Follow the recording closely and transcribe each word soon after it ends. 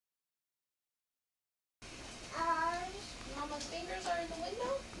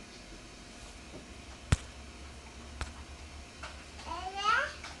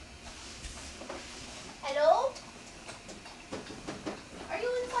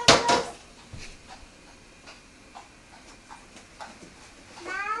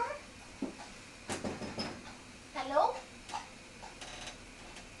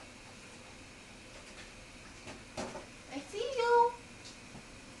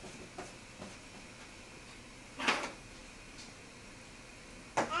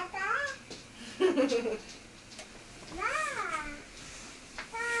You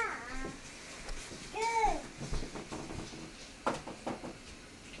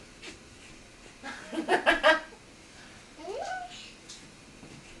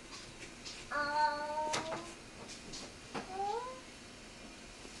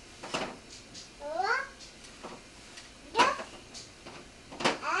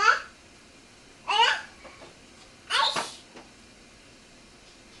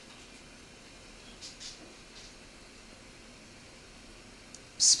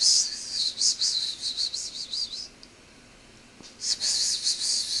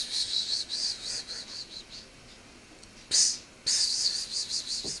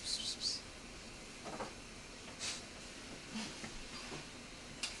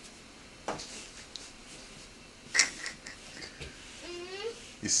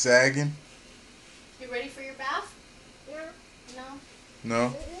sagging? You ready for your bath? No. No?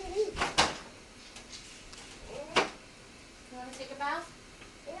 No? You want to take a bath?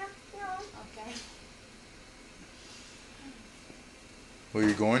 No. Okay. Well,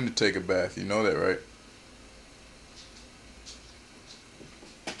 you're going to take a bath. You know that, right?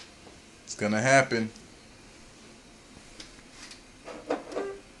 It's gonna happen.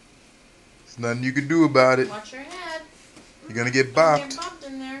 There's nothing you can do about it. Watch your head. You're gonna get Don't get bopped. bopped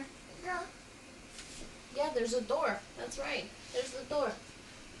in there. No. Yeah, there's a door. That's right. There's the door.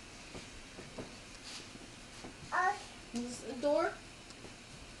 There's the door.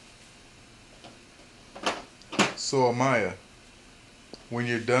 So, Amaya, when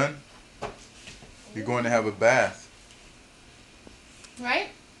you're done, you're going to have a bath. Right?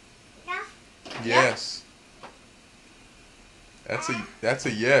 No. Yes. That's a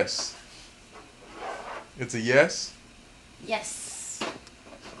yes. It's a yes? Yes.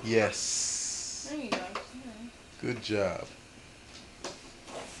 Yes. There you go. Good job.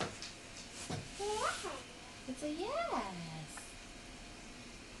 It's a yes.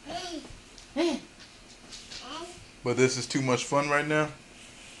 But this is too much fun right now?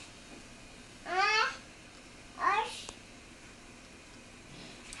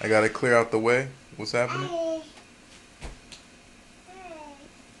 I gotta clear out the way? What's happening?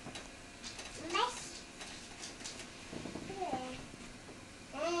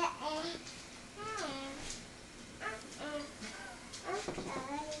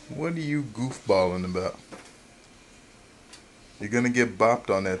 What are you goofballing about? You're gonna get bopped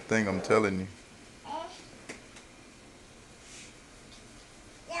on that thing, I'm telling you.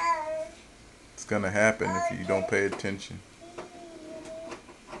 It's gonna happen if you don't pay attention.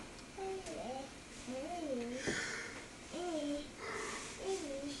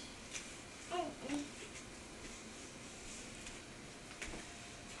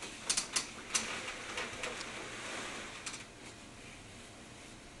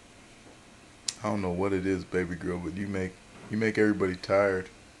 I don't know what it is, baby girl, but you make everybody tired.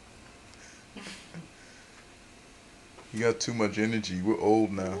 You got too much energy. We're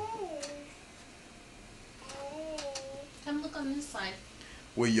old now. Come look on this side.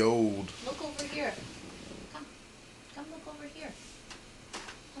 We're old. Look over here. Come look over here.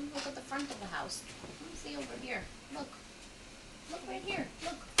 Come look at the front of the house. Come see over here. Look. Look right here.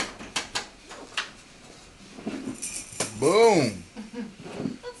 Look. Boom.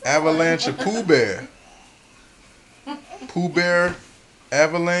 Avalanche of Pooh Bear. Pooh Bear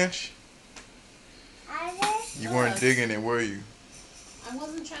avalanche. You weren't digging it, were you? I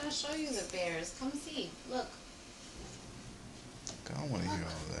wasn't trying to show you the bears. Come see. Look. I don't want to hear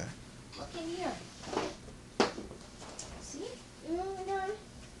all that. Look in here. See?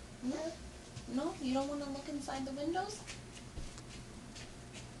 No? You don't want to look inside the windows?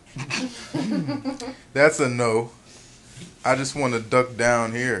 That's a no. I just want to duck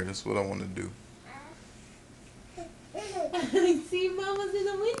down here. That's what I want to do. See, Mama's in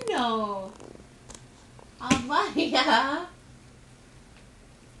the window. Abaya.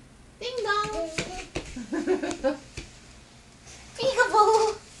 Ding dong.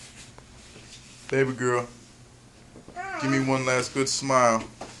 Peekaboo. Baby girl, give me one last good smile.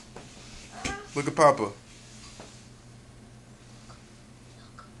 Look at Papa.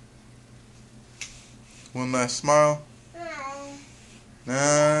 One last smile.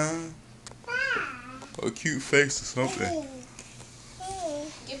 Nah. A cute face or something.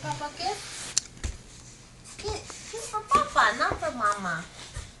 Give Papa a kiss. Kiss for Papa, not for Mama.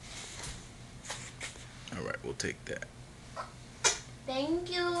 All right, we'll take that. Thank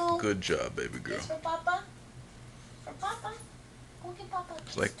you. Good job, baby girl. Kiss for Papa. For Papa. Go give Papa a kiss.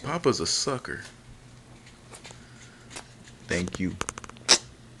 It's like Papa's a sucker. Thank you.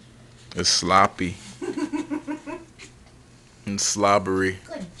 It's sloppy. And slobbery.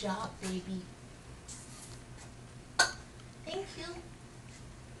 Good job, baby.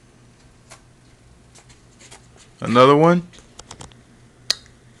 Another one?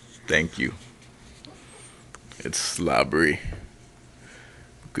 Thank you. It's slobbery.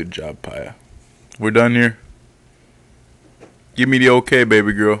 Good job, Paya. We're done here? Give me the okay,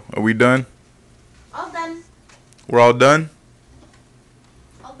 baby girl. Are we done? All done. We're all done?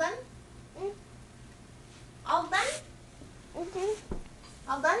 All done? All done?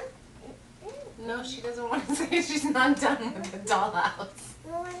 All done? No, she doesn't want to say she's not done with the dollhouse.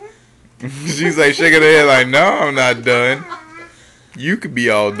 She's like shaking her head like, no, I'm not done. You could be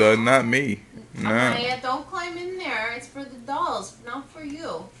all done, not me. No. Maya, don't climb in there. It's for the dolls, not for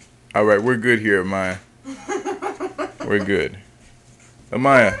you. Alright, we're good here, Maya. We're good.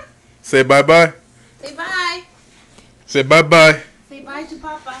 Amaya, say bye-bye. Say bye. Say bye-bye. Say bye to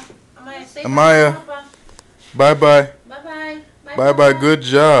Papa. Amaya, say Amaya. bye to Papa. Bye-bye. Bye-bye. Bye-bye. Good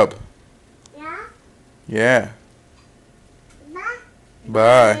job. Yeah.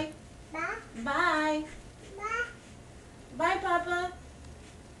 Bye. Bye. Bye, Papa.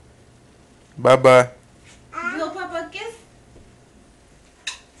 Bye-bye. Blow Papa a kiss.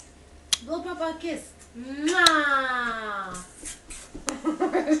 Blow Papa a kiss. Mwah.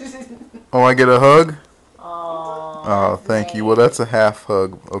 Oh, I get a hug? Oh, Oh, thank you. Well, that's a half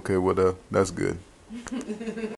hug. Okay, well, that's good.